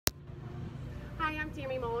Hi, I'm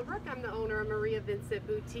Tammy Mullenbrook. I'm the owner of Vincent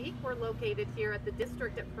Boutique. We're located here at the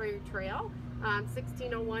District at Prairie Trail,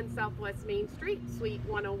 1601 Southwest Main Street, Suite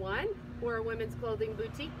 101. We're a women's clothing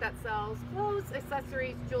boutique that sells clothes,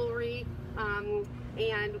 accessories, jewelry, and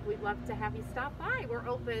we'd love to have you stop by. We're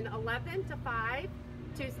open 11 to 5,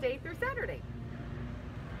 Tuesday through Saturday.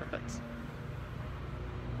 Perfect.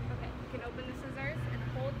 Okay, you can open the scissors and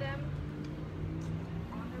hold them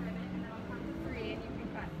on the ribbon, and then I'll count to 3 and you can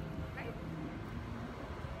cut. Okay?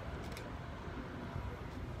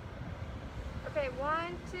 Okay,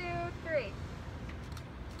 1, 2, 3.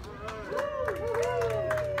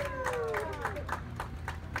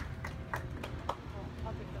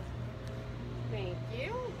 Thank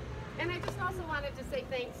you. And I just also wanted to say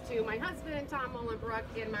thanks to my husband, Tom Mullenbrook,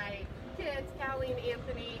 and my kids, Callie and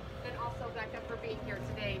Anthony, and also Becca for being here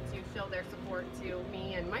today to show their support to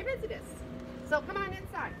me and my visitors. So come on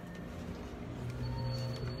inside.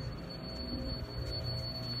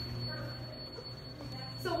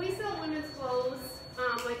 So we sell women's clothes,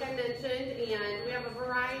 like I mentioned, and we have a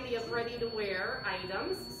variety of ready-to-wear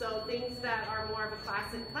items. So things that are more of a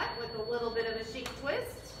classic cut with a little bit of a chic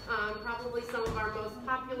twist. Probably some of our most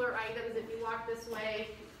popular items. If you walk this way,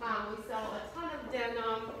 we sell a ton of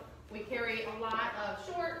denim. We carry a lot of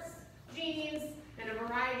shorts, jeans, and a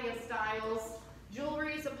variety of styles.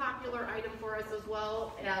 Jewelry is a popular item for us as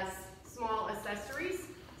well as small accessories.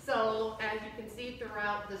 So as you can see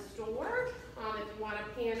throughout the store, if you want to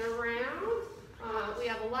pan around, we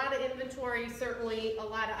have a lot of inventory, certainly a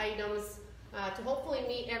lot of items to hopefully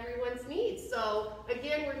meet everyone's needs. So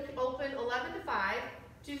again, we're open 11 to 5,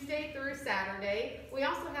 Tuesday through Saturday. We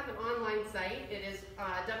also have an online site. It is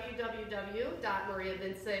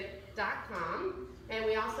www.mariavincent.com. And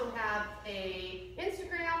we also have a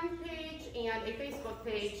Instagram page and a Facebook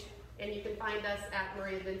page, and you can find us at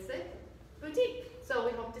Maria Vincent Boutique. So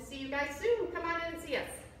we hope to see you guys soon. Come on in and see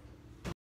us.